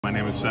My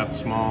name is Seth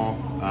Small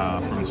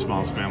from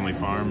Small's Family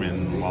Farm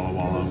in Walla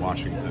Walla,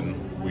 Washington.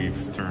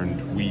 We've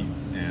turned wheat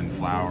and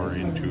flour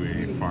into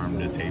a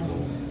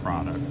farm-to-table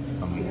product.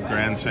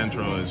 Grand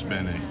Central has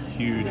been a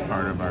huge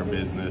part of our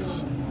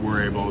business.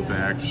 We're able to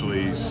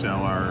actually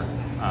sell our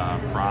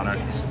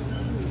product,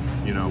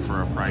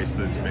 for a price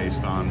that's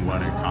based on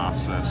what it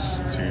costs us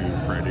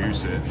to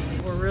produce it.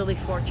 We're really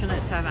fortunate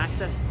to have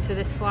access to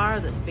this flour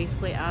that's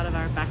basically out of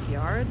our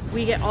backyard.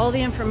 We get all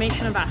the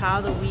information about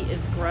how the wheat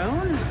is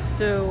grown,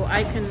 so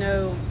I can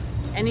know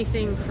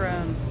anything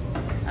from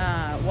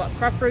what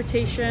crop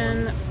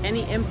rotation,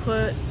 any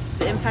inputs,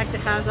 the impact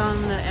it has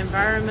on the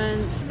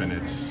environment. And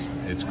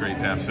it's great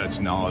to have such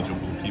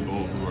knowledgeable people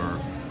who are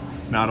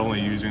not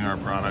only using our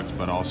product,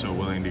 but also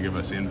willing to give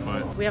us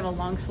input. We have a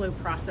long, slow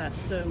process,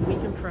 so we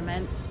can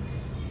ferment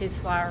his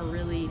flour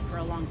really for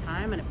a long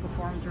time, and it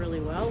performs really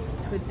well.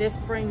 This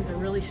brings a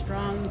really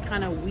strong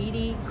kind of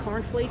weedy,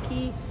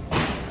 cornflakey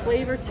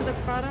flavor to the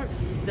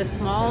products. The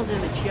Smalls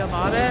and the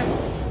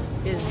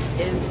ciabatta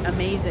is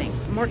amazing.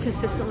 More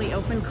consistently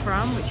open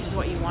crumb, which is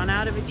what you want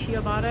out of a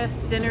ciabatta,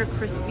 thinner,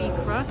 crispy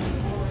crust,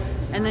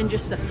 and then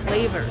just the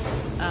flavor.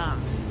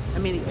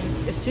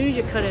 As soon as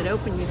you cut it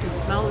open, you can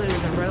smell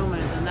those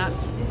aromas, and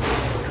that's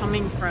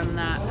coming from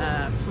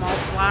that small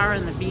flour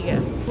and the biga.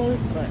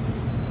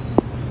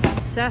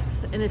 But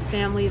Seth and his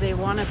family, they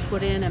want to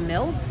put in a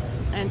mill,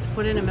 and to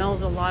put in a mill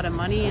is a lot of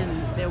money,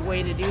 and the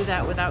way to do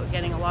that without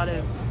getting a lot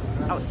of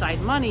outside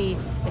money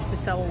is to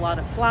sell a lot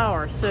of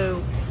flour.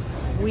 So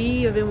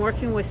we have been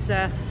working with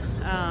Seth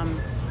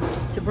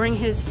to bring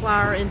his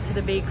flour into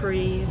the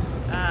bakery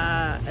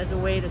as a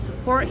way to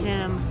support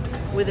him,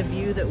 with a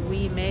view that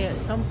we may at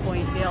some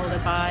point be able to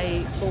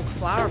buy bulk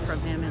flour from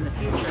him in the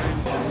future.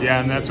 Yeah,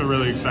 and that's a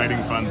really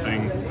exciting, fun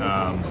thing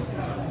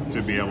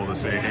to be able to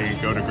say, hey,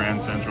 go to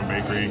Grand Central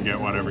Bakery and get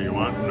whatever you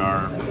want, and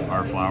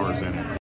our flour's in it.